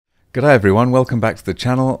G'day everyone, welcome back to the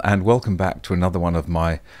channel and welcome back to another one of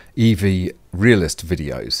my EV realist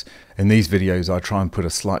videos. In these videos I try and put a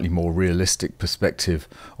slightly more realistic perspective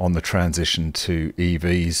on the transition to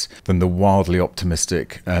EVs than the wildly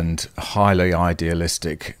optimistic and highly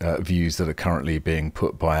idealistic views that are currently being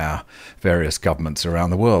put by our various governments around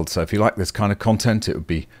the world. So if you like this kind of content, it would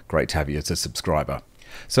be great to have you as a subscriber.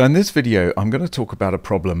 So in this video I'm going to talk about a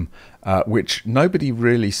problem which nobody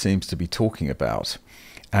really seems to be talking about,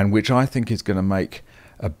 and which I think is going to make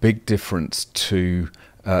a big difference to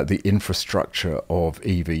the infrastructure of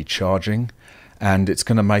EV charging, and it's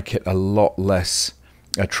going to make it a lot less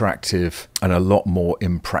attractive and a lot more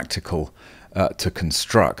impractical to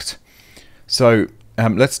construct. So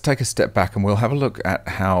let's take a step back and we'll have a look at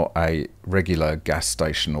how a regular gas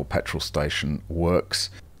station or petrol station works.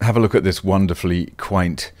 Have a look at this wonderfully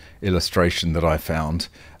quaint illustration that I found.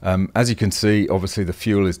 As you can see, obviously the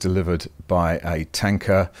fuel is delivered by a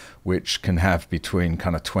tanker which can have between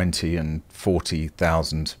kind of 20 and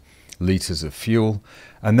 40,000 litres of fuel,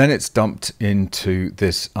 and then it's dumped into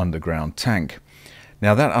this underground tank.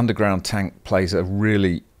 Now that underground tank plays a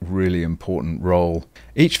really important role.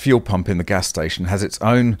 Each fuel pump in the gas station has its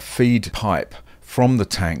own feed pipe from the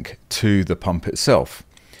tank to the pump itself.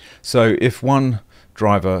 So if one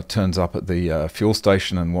driver turns up at the fuel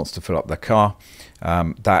station and wants to fill up their car,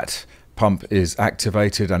 that pump is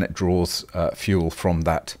activated and it draws fuel from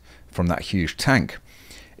that huge tank.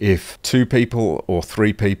 If 2 people or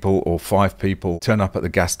 3 people or 5 people turn up at the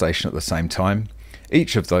gas station at the same time,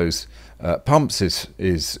 each of those pumps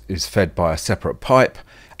is fed by a separate pipe,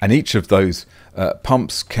 and each of those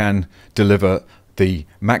pumps can deliver the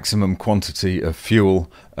maximum quantity of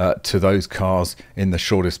fuel to those cars in the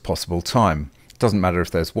shortest possible time. Doesn't matter if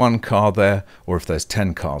there's 1 car there or if there's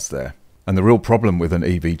 10 cars there. And the real problem with an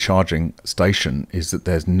EV charging station is that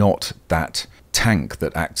there's not that tank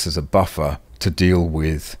that acts as a buffer to deal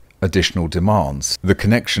with additional demands. The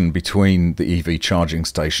connection between the EV charging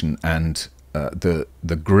station and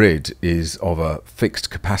the grid is of a fixed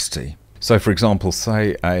capacity. So for example,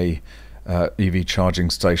 say a EV charging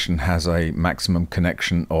station has a maximum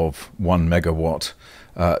connection of 1 megawatt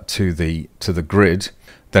to the grid.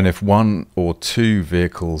 Then if 1 or 2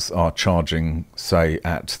 vehicles are charging, say,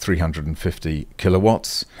 at 350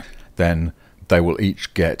 kilowatts, then they will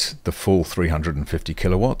each get the full 350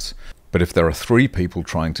 kilowatts. But if there are 3 people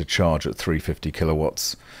trying to charge at 350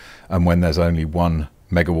 kilowatts, and when there's only 1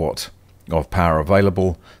 megawatt of power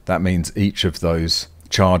available, that means each of those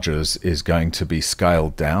chargers is going to be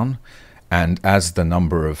scaled down. And as the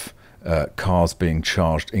number of cars being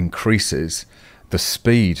charged increases, the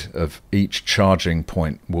speed of each charging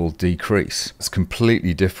point will decrease. It's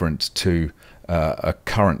completely different to a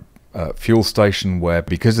current fuel station where,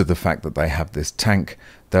 because of the fact that they have this tank,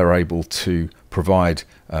 they're able to provide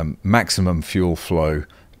maximum fuel flow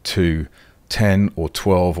to 10 or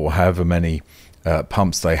 12 or however many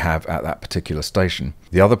pumps they have at that particular station.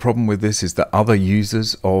 The other problem with this is that other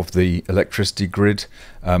users of the electricity grid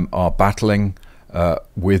are battling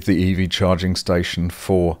with the EV charging station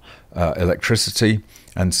for electricity,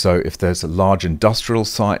 and so if there's a large industrial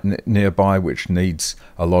site nearby which needs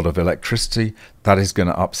a lot of electricity, that is going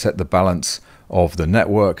to upset the balance of the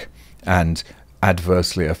network and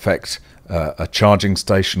adversely affect a charging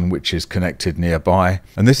station which is connected nearby.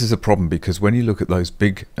 And this is a problem because when you look at those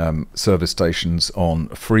big service stations on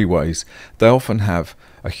freeways, they often have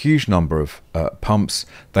a huge number of pumps.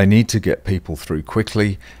 They need to get people through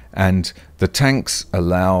quickly, and the tanks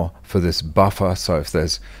allow for this buffer. So if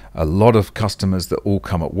there's a lot of customers that all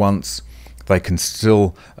come at once, they can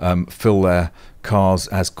still fill their cars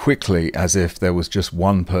as quickly as if there was just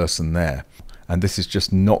 1 person there. And this is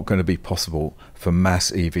just not going to be possible for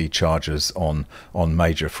mass EV chargers on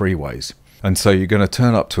major freeways. And so you're going to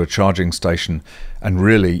turn up to a charging station and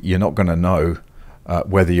really you're not going to know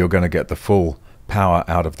whether you're going to get the full power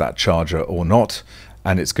out of that charger or not.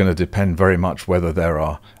 And it's going to depend very much whether there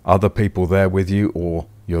are other people there with you or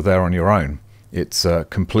you're there on your own. It's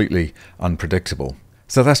completely unpredictable.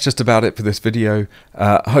 So that's just about it for this video.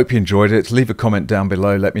 I hope you enjoyed it. Leave a comment down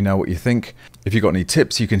below. Let me know what you think. If you've got any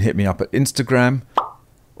tips, you can hit me up at Instagram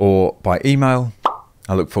or by email.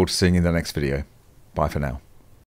 I look forward to seeing you in the next video. Bye for now.